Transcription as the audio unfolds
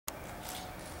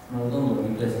どんど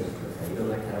んリクエストしてください。いろん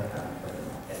なキャラクターの声も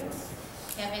やります。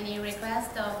Have any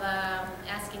request of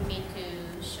asking me to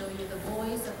show you the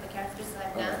voice of the characters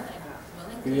I've done? I'm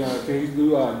willing to. Can you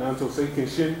do Nantosei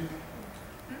Kenshin?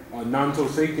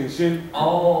 Nantosei Kenshin?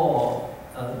 Oh,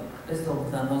 Best of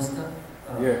the Nostra?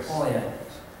 Yes. Oh, yeah.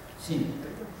 Shin.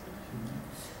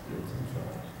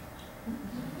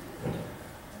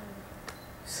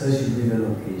 久しぶりだな、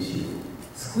ケンシロウ。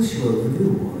少しは腕を上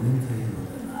げたよう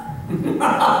だな。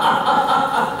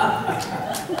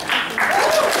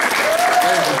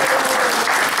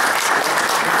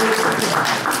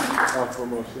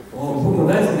僕も大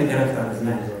好きなキャラクターです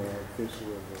ね。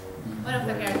One of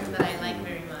the characters that I like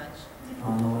very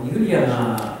much. ユリアが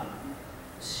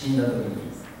死んだ時に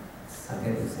叫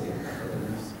ぶセリフがとても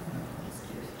好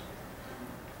きです。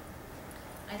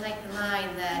I like the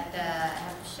line that I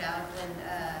have to shout when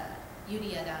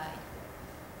Yuria died.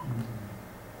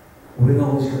 俺が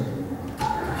欲しかったのは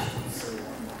一つ。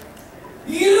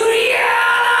ユリア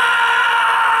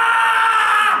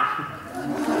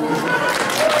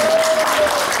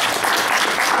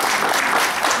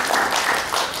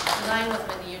！The line was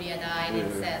when Yuria died.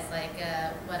 It says like,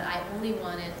 what I only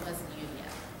wanted was Yuria.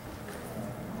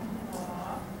 好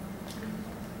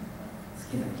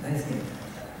きな大好きな。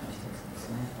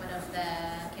One of the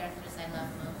characters I love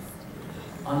most.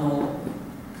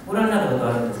 ご覧になったことあ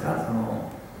るんですか？その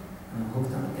北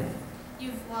斗の拳。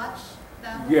You've watched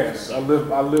that? Yes, I live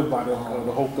by the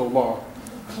Hokuto law.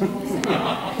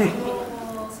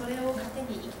 それを糧に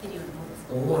生きてるようなもんです。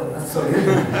おお、それ。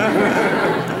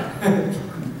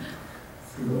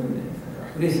すごいね。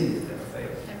嬉しいですから。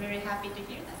I'm very happy to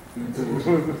hear that.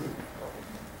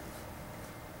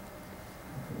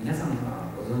 皆さんが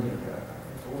ご存知のキャラクター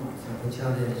どうなんですか？こちら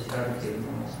で知られているも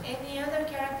の。Any other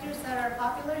characters that are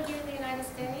popular here in the United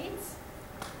States?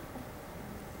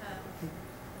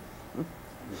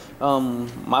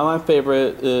 My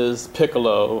favorite is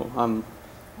Piccolo.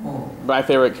 My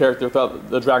favorite character throughout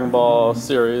the Dragon Ball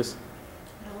series.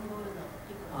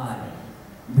 は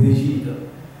い。ベジータ。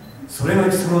それが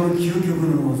貴様の究極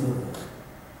の技だ。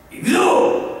行くぞ！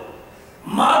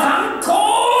魔漢光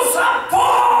殺法！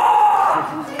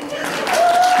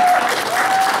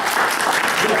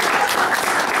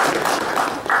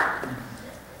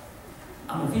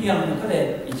フィギュアの中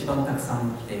で一番たくさ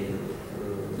ん来ている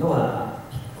のは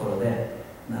ピッコロで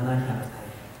700体で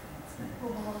すね。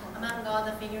Among all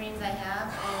the figurines I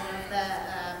have, and of the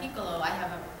Piccolo, I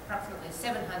have approximately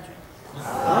 700.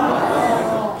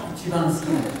 一番好き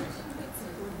な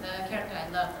The character I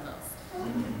love the most.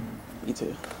 Me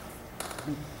too.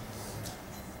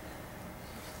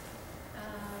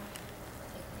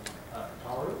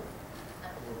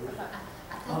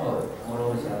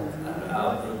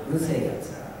 うるせえやつらです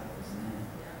ね。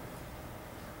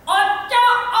おっちょ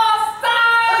おっさ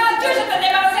ん、住所と電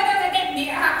話をせて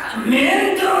め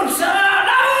んどくさラ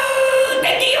ブベ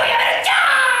ティをやめるっちゃ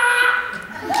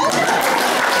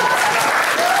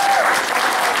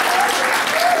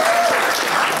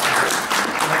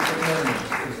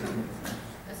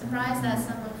I'm surprised that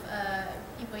some of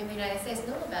people in the United States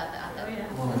know about that.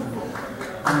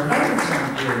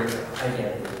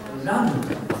 ランドなん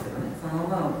ですけどね、その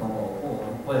女の子を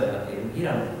声をかける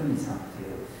平野久美さんとい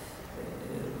う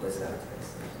ボイスアクトレ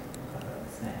スの方で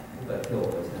すね。僕は今日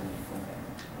こちらに今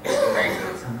回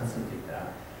の参加すると言った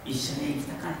ら一緒に行き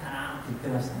たかったなって言って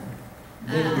ましたね。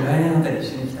ぜひ来年あたり一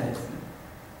緒に行きたいですね。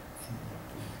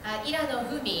平野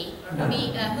文、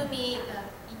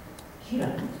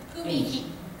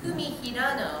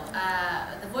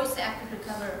the voice actor who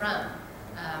covered Ram,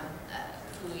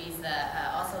 who is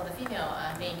also the female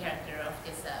main character of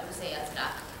this Urusei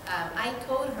Yatsura. I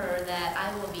told her that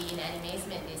I will be in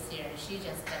Animazement this year. She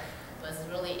just was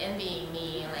really envying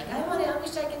me, like, I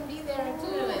wish I can be there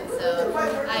too. And so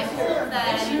I hope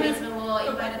that Animazement will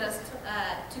invite us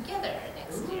together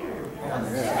next year.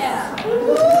 Yeah.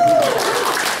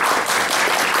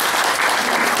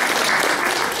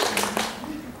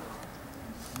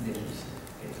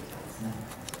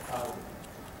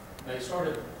 They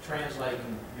started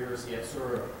translating Urusei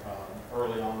Yatsura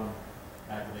early on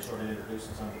after they started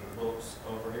introducing some of the books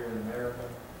over here in America.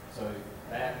 So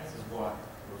that is what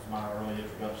was my early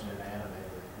introduction into anime,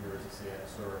 the Urusei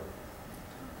Yatsura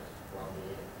brought me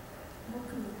in.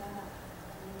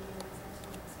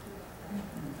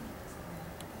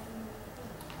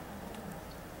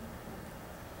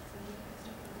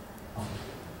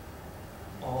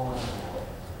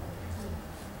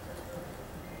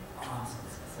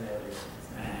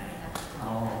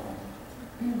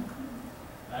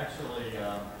 Actually, a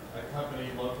company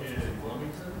located in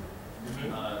Wilmington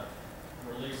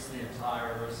released the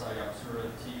entire Urusei Yatsura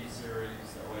TV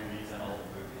series. That way,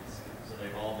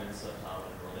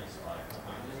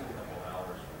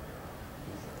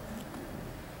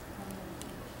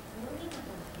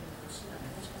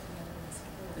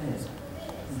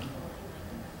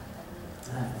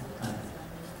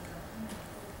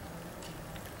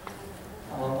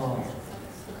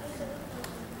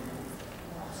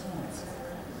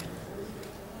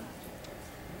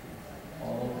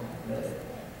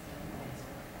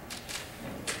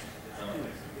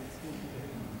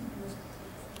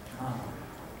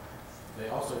 They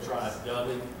also tried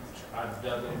dubbing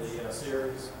the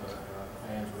series, but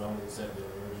fans would only accept the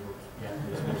original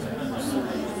Japanese.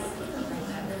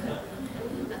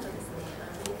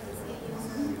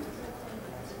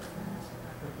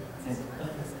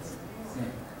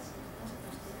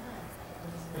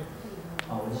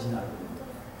 オリジナル。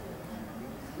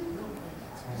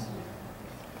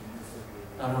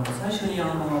最初にこ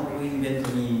ういうイベン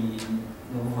トに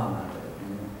のオファーがあった時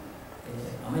に、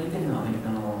アメリカにはアメリ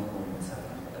カの作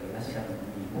家の方がいらっしゃるの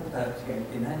に、僕たちがい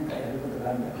て何かやること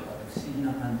があるんだとか不思議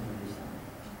な感じでしたね。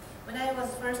When I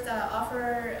was first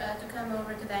offered to come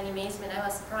over to the Animazement, I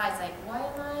was surprised. Like, why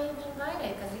am I being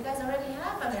invited? Because you guys already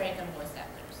have American voice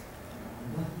actors.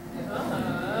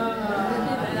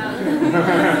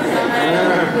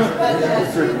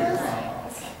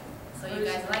 So you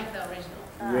guys like the original?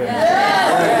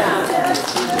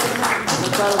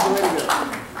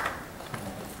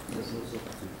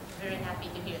 Very happy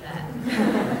to hear that.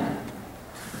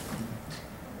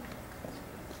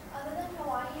 Other than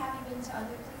Hawaii, have you been to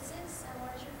other places? And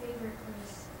what is your favorite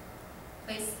place?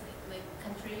 Place, like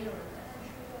country or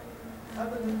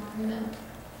Other than Hawaii.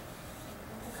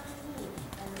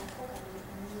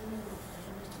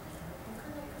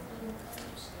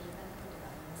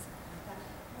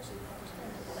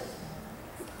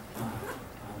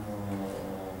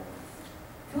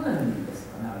 去年です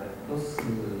かね、あれ、ロサ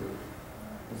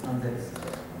ンゼルスで行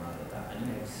われたアニ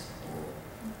メエキスポ、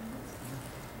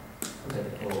それ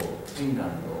とフィンラ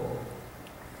ンド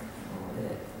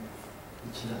で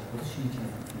今年1月の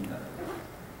フィンランドで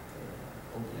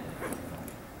大きな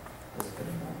ポスト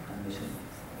のアニメーション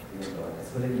イベントがあって、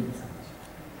それに参加しました。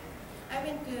I've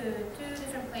been to 2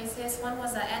 different places. One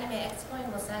was an Anime Expo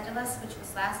in Los Angeles, which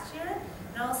was last year.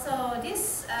 And also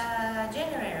this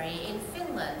January in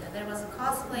Finland, there was a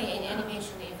cosplay and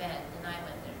animation event, and I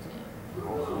went there too.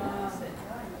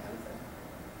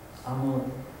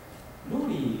 ロー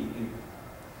リー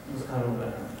のスカーローラ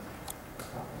ーなんです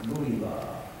か。ローリー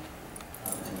は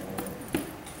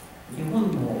日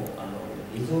本の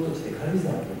リゾート地で軽井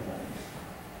沢というのがあるんです。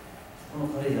この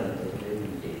軽井沢というのを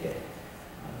見ていて、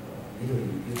緑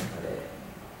豊かで、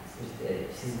そして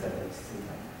静かで落ち着い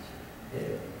た感じ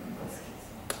で好きです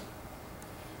ね。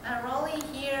Raleigh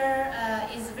here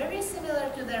is very similar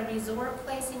to the resort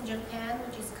place in Japan,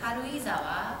 which is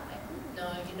Karuizawa. I don't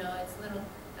know if you know, it's a little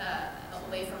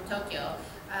away from Tokyo.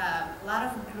 A lot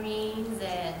of greens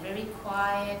and very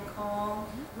quiet, calm,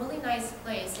 really nice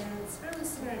place. And it's really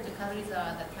similar to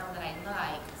Karuizawa, the town that I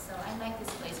like. So I like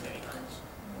this place very much.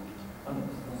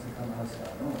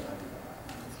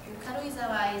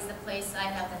 Karuizawa is the place I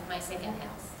have my second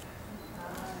house.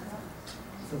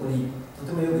 そこにと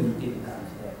てもよく似ている感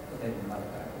じで、ホテルの前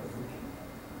から風景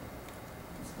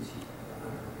美しいところ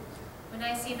がある。When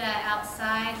I see that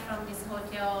outside from this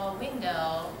hotel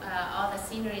window, all the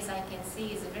sceneries I can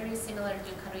see is very similar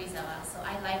to Karuizawa. So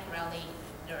I like Raleigh,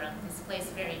 Durham, this place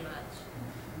very much.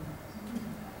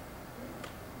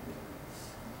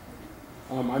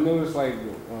 I noticed like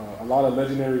a lot of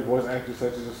legendary voice actors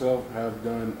such as yourself have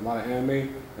done a lot of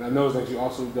anime, and I noticed that you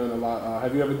also done a lot.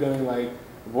 Have you ever done like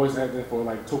voice acting for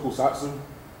like tokusatsu,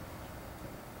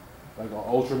 like an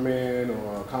Ultraman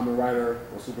or a Kamen Rider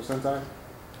or Super Sentai?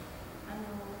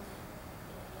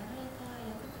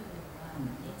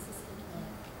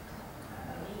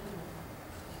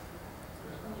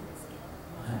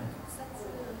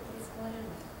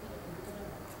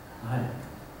 Hi.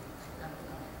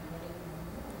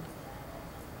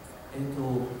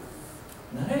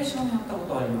 ナレーションやったこ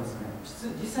とはありますね。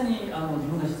実際に自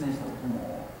分が出演したこと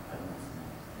もありますね。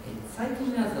最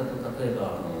近のやつだと例え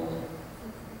ば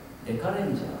デカレ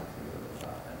ンジャーというの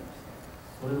がありまして、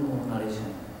それもナレーショ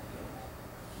ン。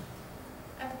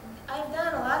I've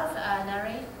done a lot of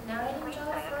narrating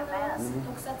job for those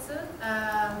tokusatsu.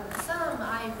 Some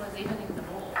I was even in the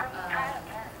role.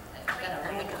 Got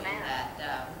a role doing that.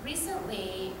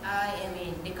 Recently, I am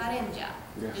in Dekarenja.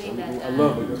 Yes, Doing that, I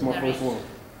love it. That's my first one.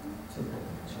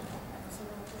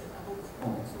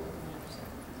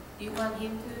 Do you want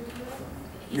him to do it?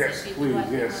 Yes, please.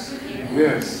 Yes.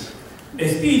 Yes.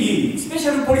 SPD スペシ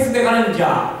ャルポリスデカレンジ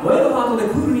ャー、ロイヤルハートで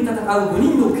クールに戦う5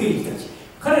人の刑事たち。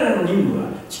彼らの任務は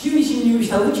地球に侵入し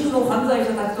た宇宙の犯罪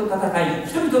者たちと戦い、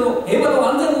人々の平和と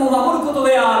安全を守ること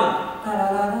である。タラ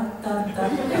ララタンタ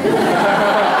ン。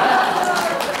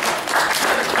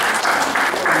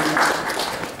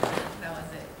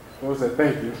What was that?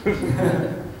 Thank you.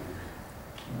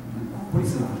 ポリ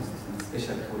スの話ですね、スペシ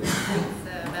ャルポリス。 It's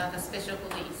about the special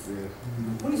police.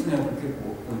 ポリスの役結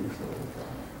構多いんですよ。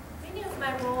 Many of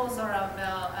my roles are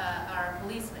about are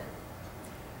policemen.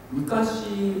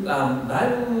 昔だ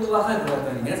いぶ若い頃だっ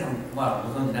たのに皆さん、まあ、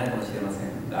ご存じないかもしれませ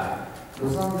んが、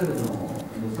ロサンゼルスの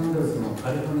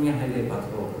カリフォルニアハイウェイパト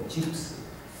ロールチップス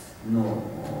の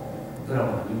ドラ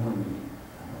マが日本に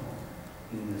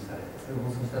輸入されて、それを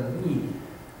放送した時に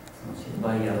そのシル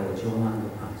バー野郎ジョン&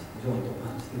パンチ、ジョンとパ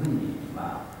ンチというふうに、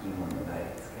まあ、日本の題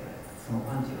がつけられて、その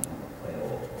パンチの声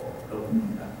をロック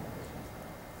になったりしま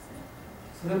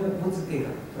す。それも交通警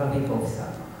官、トラフィックオフィ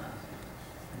サーの。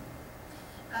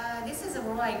This is a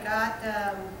role I got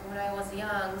when I was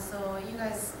young, so you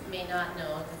guys may not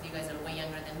know because you guys are way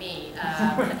younger than me.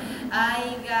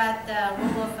 I got the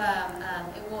role of,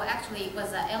 well, actually, it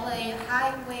was a LA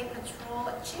Highway Patrol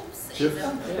Chips. Chips?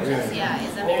 Yeah,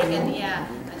 it's American, yeah,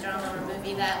 a drama or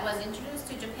movie that was introduced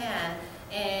to Japan,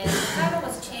 and the title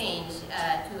was changed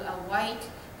to a white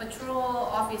patrol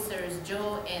officers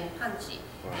Joe and Punchy,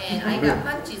 and I got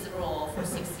Punchy's role for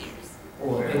 6 years.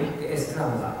 エスト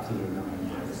ラーダという名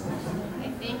前ですね。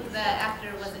I think the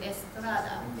actor was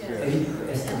Estrada. エリッ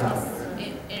ク・エストラーダ。